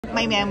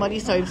my memory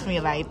serves me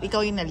right,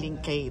 ikaw yung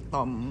na-link kay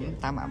Tom.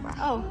 Tama ba?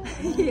 Oh,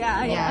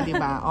 yeah. Yeah, di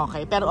ba?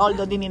 Okay. Pero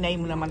although dininay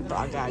mo naman to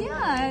agad.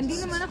 Yeah, hindi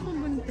naman ako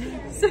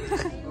buntis.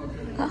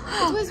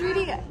 It was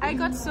really, I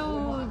got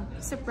so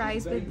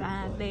surprised with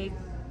that. Like,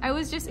 I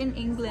was just in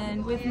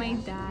England with my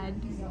dad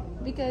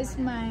because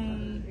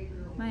my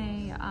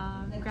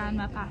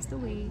grandma passed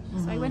away.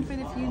 So I went for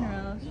the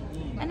funeral.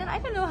 And then I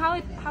don't know how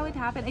it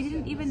happened. I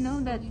didn't even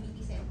know that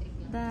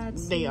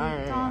they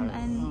are Tom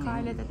and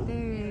Carla, that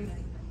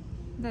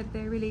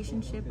their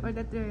relationship or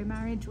that their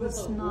marriage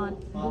was not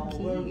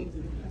okay.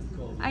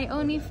 I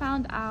only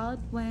found out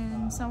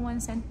when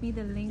someone sent me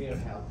the link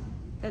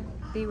that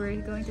they were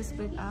going to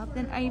split up.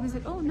 Then I was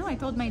like, oh no, I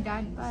told my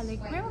dad pa.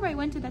 Like, remember I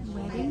went to that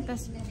wedding?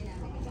 Tas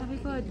sabi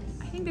ko,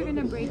 I think they're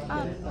gonna break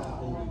up.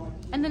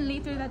 And then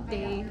later that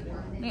day,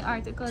 may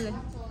article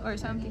or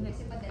something that,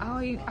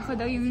 ako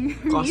daw yung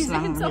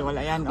reason. So,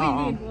 hiwalayan.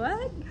 Wait,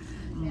 what?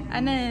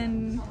 And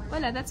then,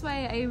 wala, that's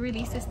why I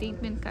released a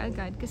statement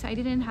kaagad because I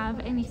didn't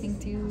have anything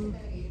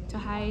to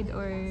hide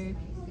or...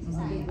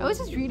 I was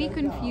just really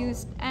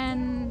confused,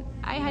 and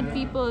I had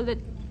people that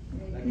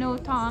know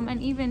Tom,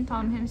 and even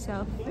Tom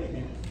himself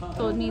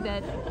told me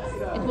that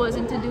it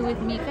wasn't to do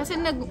with me. Kasi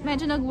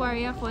medyo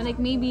nag-worry ako,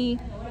 like maybe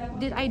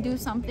did I do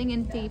something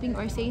in taping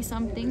or say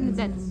something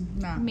that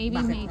maybe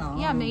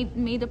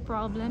made a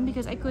problem,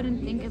 because I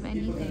couldn't think of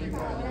anything.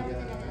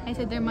 I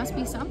said there must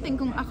be something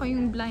kung ako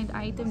yung blind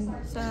item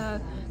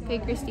sa kay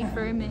Christy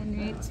Furman,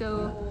 right?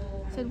 So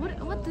I said,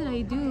 what did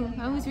I do?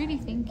 I was really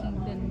thinking,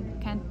 then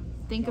can't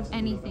think of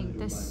anything.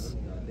 Tas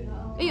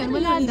ayun,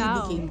 wala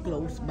daw. Became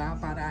close ba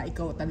para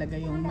ikaw talaga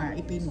yung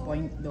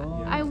ma-pinpoint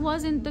doon? I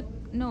wasn't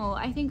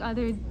I think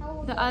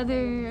the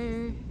other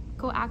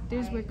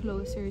co-actors were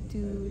closer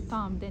to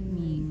Tom than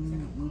me.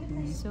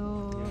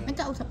 So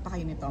nagkausap pa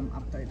kayo ni Tom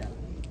after that?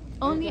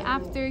 Only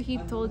after he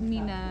told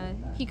me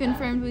he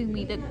confirmed with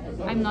me that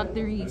I'm not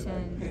the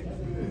reason.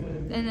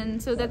 And then,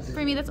 so that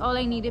for me, that's all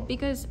I needed,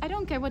 because I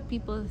don't care what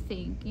people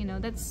think, you know,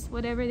 that's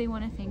whatever they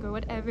want to think or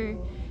whatever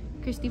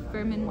Christy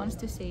Furman wants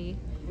to say.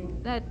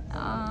 That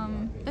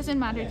doesn't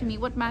matter to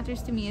me. What matters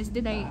to me is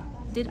did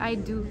I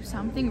do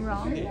something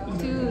wrong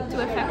to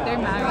affect their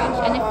marriage?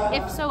 And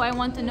if so, I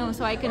want to know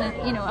so I can,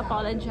 you know,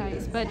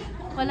 apologize. But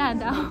wala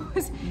daw.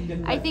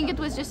 I think it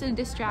was just a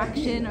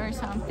distraction or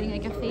something,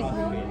 like a fake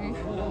rumor.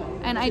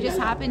 And I just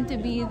happened to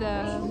be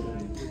the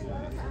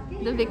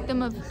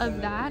victim of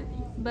that.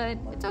 But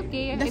it's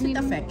okay. Does it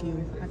affect you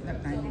at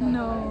that time?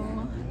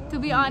 No. To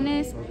be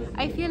honest,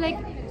 I feel like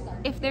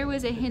if there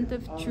was a hint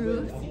of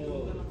truth,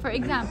 for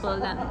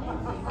example,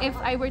 if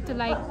I were to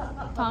like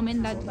Tom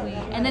in that way,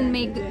 and then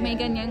may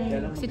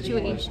ganyang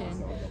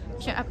situation,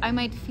 I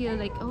might feel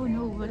like, oh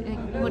no,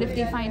 what if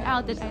they find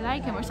out that I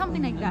like him or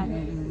something like that.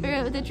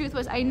 But the truth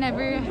was, I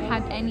never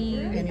had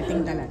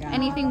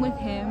anything with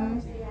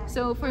him.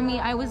 So for me,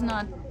 I was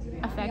not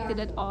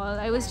affected at all.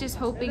 I was just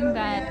hoping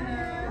that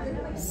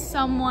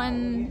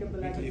someone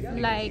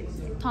like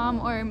Tom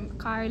or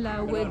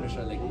Carla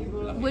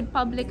would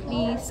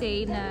publicly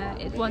say na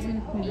it wasn't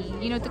me,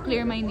 you know, to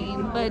clear my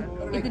name, but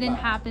it didn't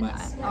happen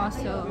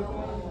also.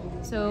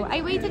 So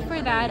I waited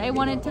for that. I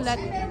wanted to let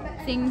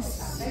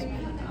things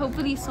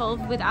hopefully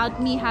solve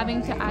without me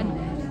having to add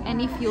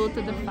any fuel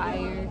to the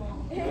fire.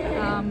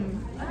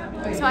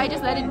 So I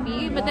just let it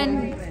be. But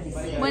then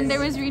when there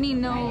was really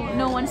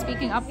no one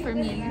speaking up for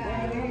me,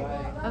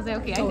 I was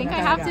like, okay, I think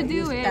I have to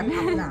do it.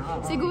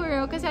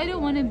 Siguro, because I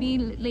don't want to be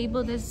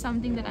labeled as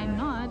something that I'm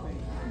not.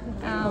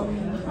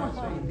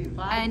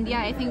 And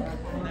yeah, I think,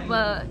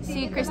 well,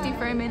 see Christy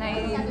Furman,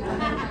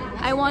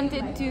 I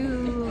wanted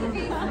to,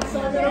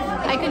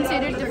 I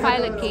considered to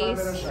file a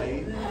case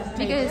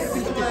because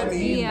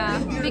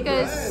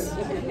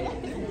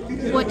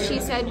what she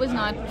said was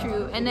not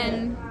true. And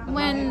then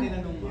when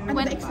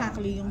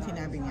exactly yung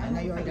sinabi niya na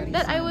you are the reason?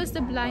 That I was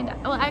the blind,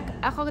 well,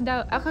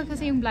 ako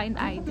kasi yung blind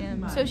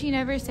item, so she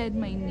never said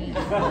my name.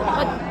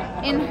 But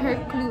in her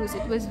clues,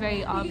 it was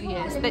very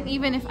obvious that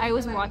even if I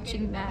was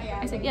watching that,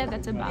 I said, yeah,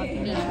 that's about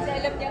me.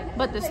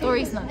 But the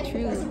story's not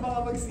true.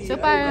 So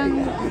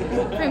parang,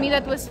 for me,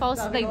 that was false,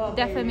 like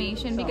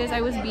defamation, because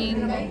I was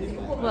being,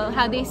 well,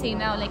 how they say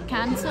now, like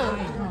canceled.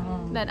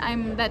 That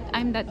I'm that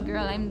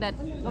girl, I'm that,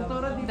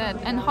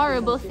 and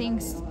horrible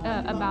things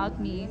about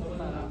me.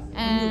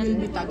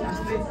 And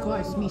of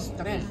course,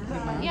 mistress,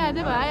 diba? Yeah,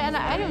 diba? And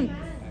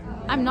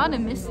I'm not a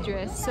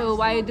mistress, so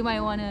why do I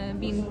want to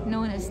be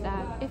known as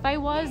that? If I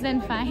was,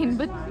 then fine,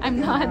 but I'm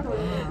not.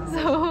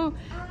 So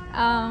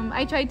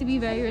I tried to be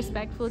very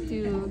respectful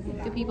to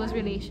people's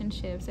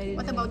relationships.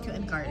 What about you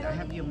and Carla?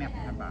 Have you met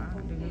her ba?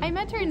 I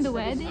met her in the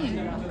wedding.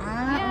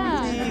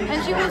 Yeah, okay.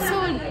 And she was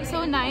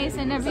so nice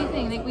and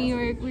everything. Like we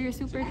were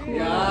super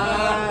cool.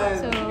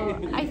 So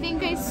I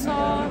think I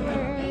saw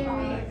her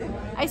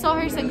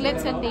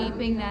saglit sa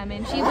taping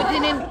namin. She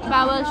didn't,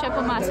 bawal siya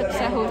pumasok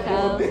sa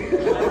hotel,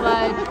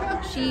 but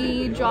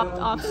she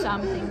dropped off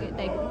something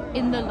like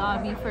in the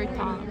lobby for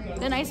Tom.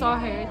 Then I saw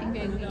her, I think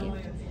I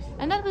waved.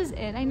 And that was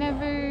it. I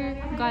never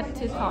got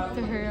to talk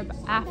to her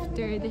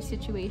after the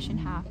situation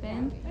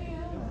happened.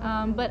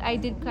 But I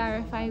did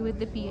clarify with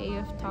the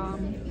PA of Tom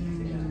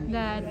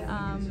that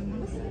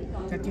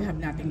That you have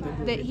nothing to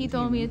do that with he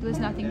told me it was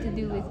nothing to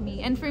do with me,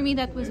 and for me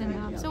that was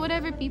enough. So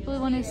whatever people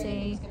want to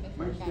say,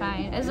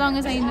 fine, as long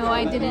as I know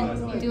I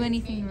didn't do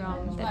anything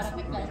wrong. That's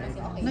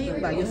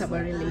Ngayon ba, you have a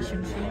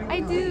relationship?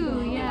 I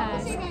do,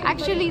 yes.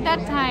 Actually,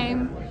 that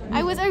time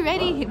I was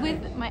already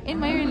in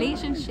my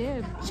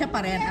relationship. Siya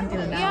pa rin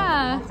until now?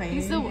 Yeah, Okay.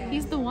 he's the one.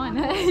 He's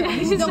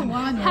the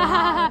one.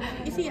 Wow.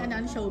 Is he a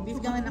non-showbiz?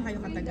 Gano'n na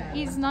kayo katagal?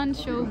 He's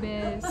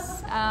non-showbiz.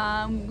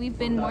 We've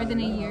been more than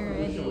a year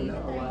already.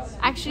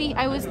 Actually,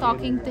 I was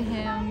talking to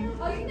him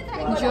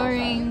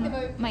during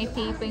my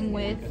taping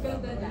with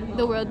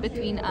The World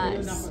Between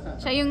Us.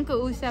 Siya yung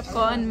kausap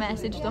ko on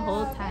message the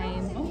whole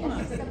time.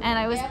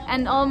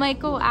 And all my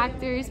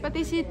co-actors,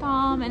 pati si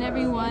Tom and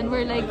everyone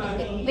were like,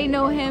 they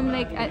know him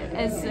like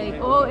as like,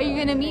 oh, are you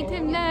gonna meet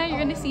him na? You're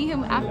gonna see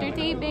him after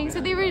taping. So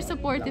they were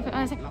supportive.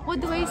 I was like,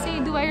 what do I say?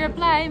 Do I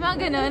reply?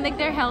 Mga ganun.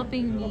 Like they're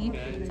helping me.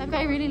 So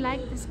I really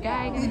like this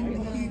guy.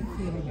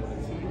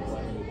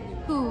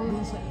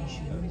 Who?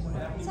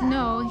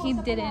 No, he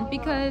didn't,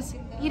 because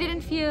he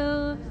didn't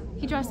feel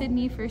he trusted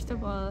me first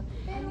of all,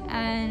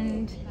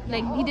 and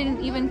like he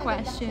didn't even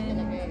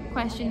question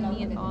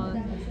me at all.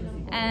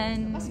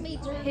 And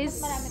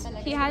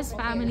he has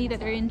family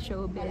that are in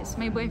showbiz.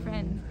 My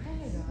boyfriend.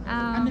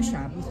 Ano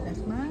siya?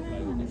 Businessman?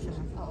 Ano siya?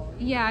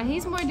 Yeah,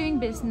 he's more doing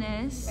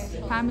business,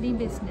 family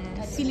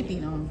business.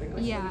 Filipino?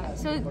 Yeah,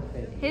 so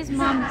his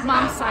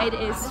mom's side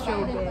is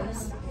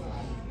showbiz.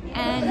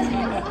 And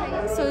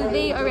so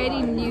they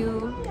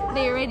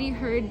already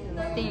heard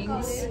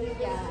things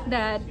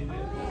that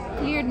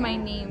cleared my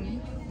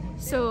name.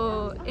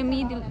 So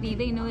immediately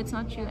they know it's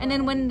not true. And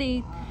then when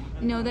they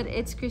know that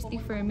it's Christy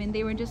Furman,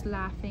 they were just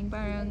laughing.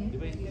 Parang,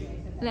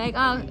 like,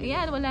 oh,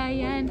 yeah, wala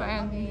yan.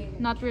 Parang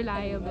not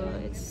reliable.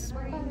 It's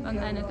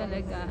ang ano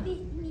talaga.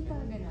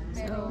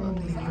 So,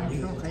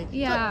 Okay.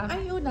 yeah. So,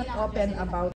 are you not open about